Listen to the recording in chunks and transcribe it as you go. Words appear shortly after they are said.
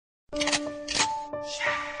Hey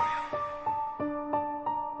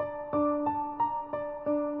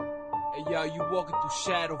yo, you walking through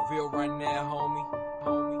Shadowville right now, homie.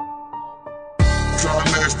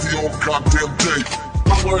 DieNasty all goddamn day.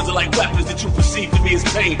 My words are like weapons that you perceive to be as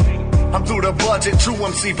pain. I'm through the budget, true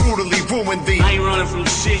MC brutally ruined thee. I ain't running from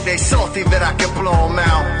shit. They salty that I can blow them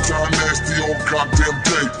out. DieNasty all goddamn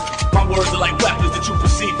day. My words are like weapons that you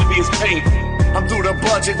perceive to be as pain. I'm through the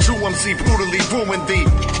budget, true MC brutally ruined thee.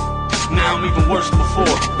 Now I'm even worse than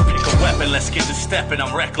before. Pick a weapon, let's get to stepping.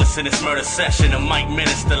 I'm reckless in this murder session. A mic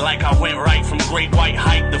minister like I went right from great white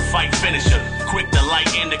height to fight finisher. Quick to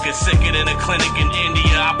light indica, sicker than a clinic in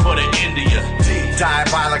India. I put it into you.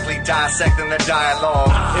 Diabolically dissecting the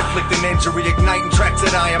dialogue, inflicting injury, igniting tracks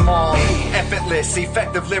that I am on. Effortless,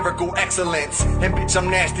 effective lyrical excellence. And bitch,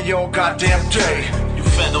 I'm nasty all goddamn day. You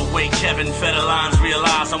featherweight Kevin Federlines,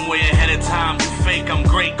 realize I'm way ahead of time. You fake, I'm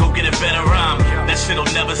great, go get a better rhyme. That shit'll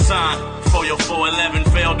never sign. For your 411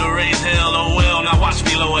 failed to raise hell, oh well, now watch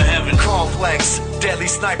me lower heaven. Complex, deadly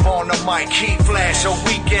sniper on the mic, heat flash, a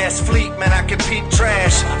weak ass fleet, man, I can peep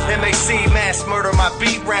trash. M.A.C, mass murder, my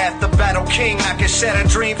beat wrath, the battle king, I can shatter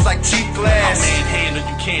dreams like cheap glass. I manhandle,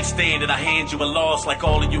 you can't stand it, I hand you a loss like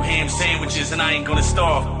all of you ham sandwiches, and I ain't gonna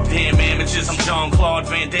starve. Damn amateurs, I'm Jean-Claude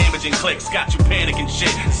Van Damaging clicks, got you panicking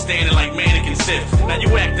shit, standing like mannequin sit. Now you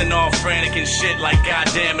acting all frantic and shit like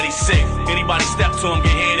goddamn it, he's sick. Anybody step to him,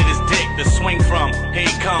 get handed his dick to swing from. He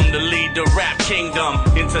come to lead the rap kingdom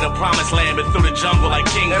into the promised land, but through the jungle like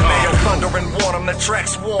King Kong. M.A.C thunder and warn him, the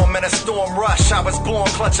track's warm in a storm rush. I was born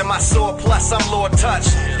clutching my sword, plus I'm Lord Touch.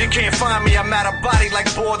 You can't find me, I'm out of body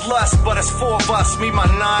like bored lust, but it's four of us, me, my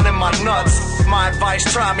nine, and my nuts. My advice,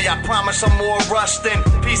 try me, I promise I'm more rushed than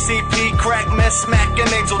PCP, crack, mess, smack,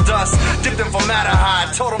 and angel dust. Dipped them from matter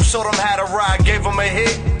high, told them, showed them how to ride, gave them a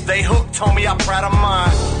hit, they hooked, told me I'm proud of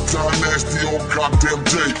mine. DieNasty all goddamn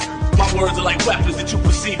day. My words are like weapons that you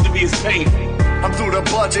perceive to be as pain. I'm through the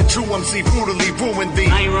budget, true MC brutally ruined thee.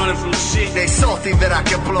 I ain't running from shit. They salty that I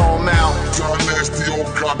can blow them out. DieNasty all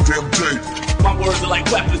goddamn day. My words are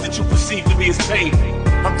like weapons that you perceive to be as pain.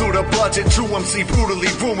 I'm through the budget, true MC brutally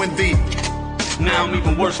ruined thee. Now I'm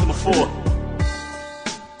even worse than before.